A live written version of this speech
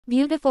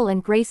Beautiful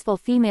and graceful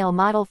female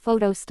model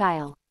photo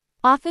style.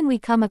 Often we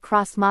come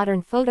across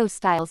modern photo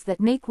styles that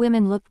make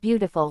women look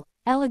beautiful,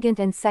 elegant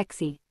and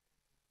sexy.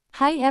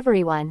 Hi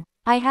everyone,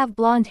 I have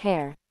blonde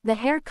hair, the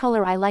hair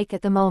color I like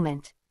at the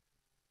moment.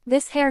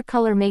 This hair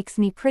color makes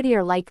me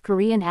prettier like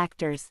Korean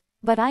actors,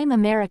 but I'm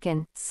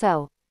American,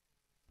 so.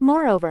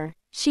 Moreover,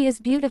 she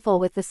is beautiful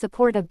with the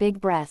support of big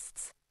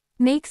breasts.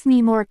 Makes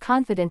me more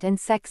confident and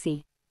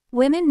sexy.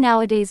 Women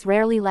nowadays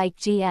rarely like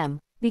GM,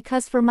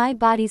 because for my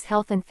body's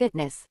health and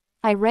fitness,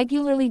 I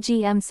regularly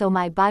GM so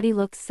my body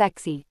looks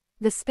sexy.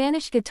 The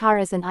Spanish guitar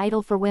is an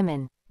idol for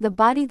women, the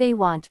body they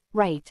want,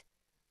 right?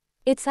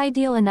 It's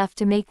ideal enough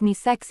to make me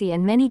sexy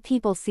and many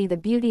people see the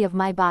beauty of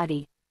my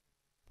body.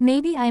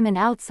 Maybe I'm an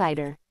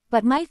outsider,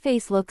 but my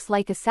face looks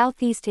like a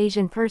Southeast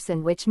Asian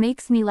person which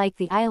makes me like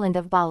the island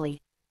of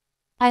Bali.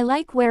 I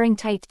like wearing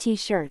tight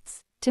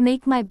t-shirts, to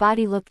make my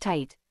body look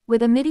tight,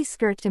 with a midi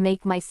skirt to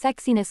make my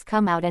sexiness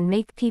come out and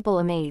make people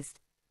amazed.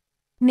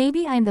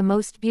 Maybe I'm the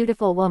most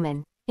beautiful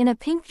woman. In a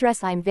pink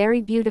dress I'm very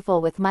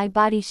beautiful with my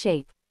body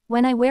shape.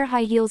 When I wear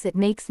high heels it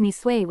makes me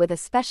sway with a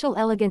special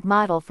elegant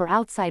model for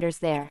outsiders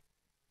there.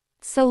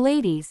 So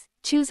ladies,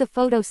 choose a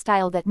photo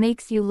style that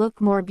makes you look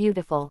more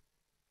beautiful.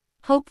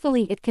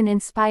 Hopefully it can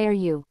inspire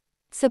you.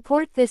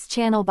 Support this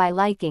channel by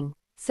liking,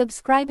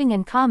 subscribing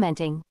and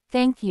commenting.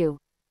 Thank you.